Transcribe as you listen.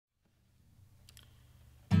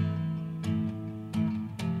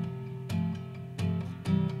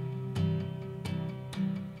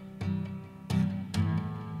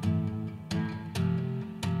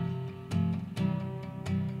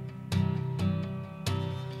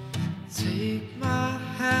Take my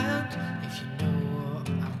hand if you know what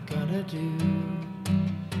I'm gonna do.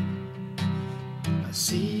 I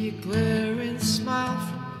see a glaring smile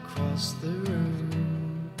from across the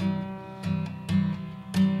room.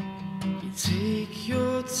 You take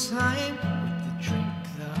your time with the drink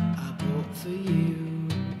that I bought for you.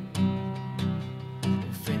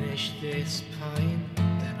 We'll finish this pint,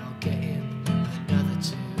 then I'll get in another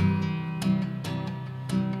two.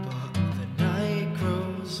 But the night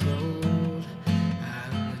grows old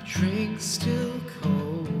and the drink's still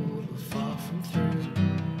cold. We're far from through.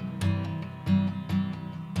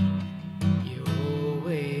 You're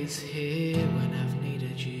always here when I've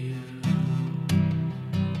needed you.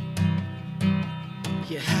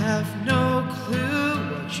 You have no clue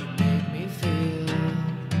what you make me feel.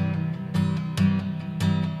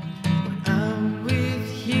 When I'm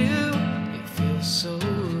with you, it feels so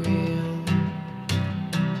real.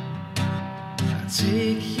 I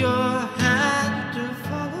take your hand and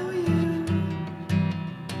follow you.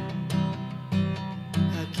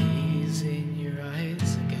 I gaze in your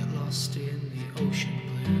eyes and get lost in the ocean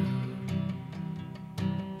blue.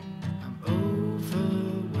 I'm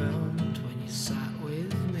overwhelmed when you sat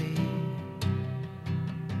with me.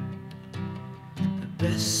 The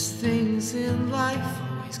best things in life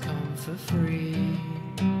always come for free.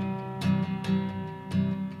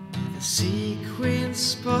 The sequins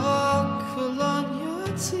sparkle on your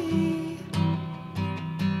tea.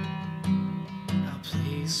 I'll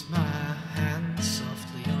place my hand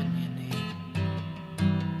softly on your knee.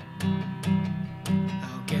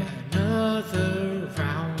 I'll get another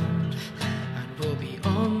round and we'll be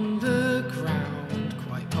on the ground,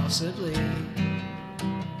 quite possibly.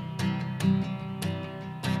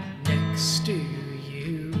 Next to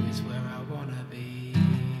you is where I wanna be.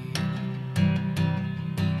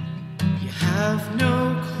 You have no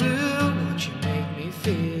clue what you make me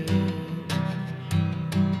feel.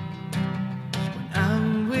 When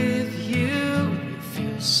I'm with you, it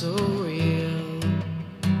feels so real.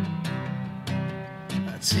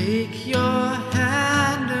 I take your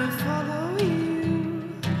hand and follow you.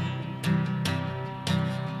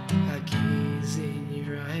 I gaze in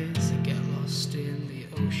your eyes and get lost in the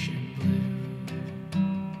ocean blue.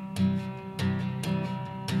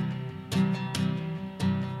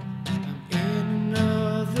 I'm in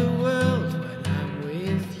another world when I'm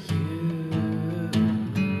with you.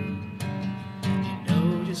 You know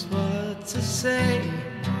just what to say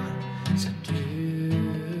and what to do.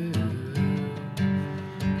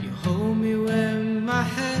 You hold me when my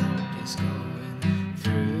head is going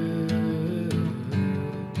through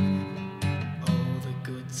all the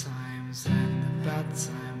good times and the bad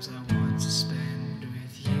times I want to spend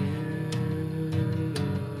with you.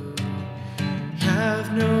 You have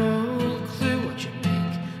no clue what you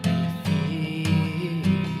make me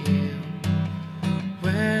feel.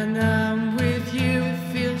 When I'm with you, it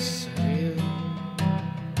feels surreal.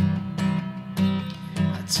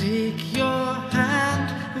 I take your hand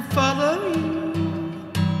and follow you.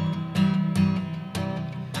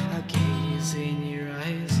 I gaze in your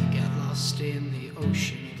eyes and get lost in the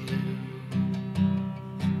ocean blue.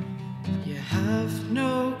 You have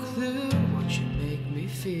no clue what you make me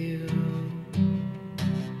feel.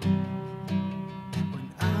 When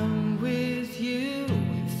I'm with you,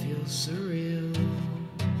 it feels surreal.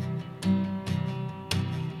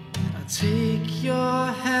 I take your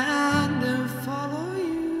hand and follow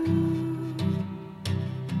you.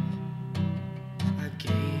 I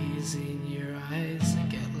gaze in your eyes and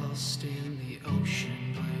get lost in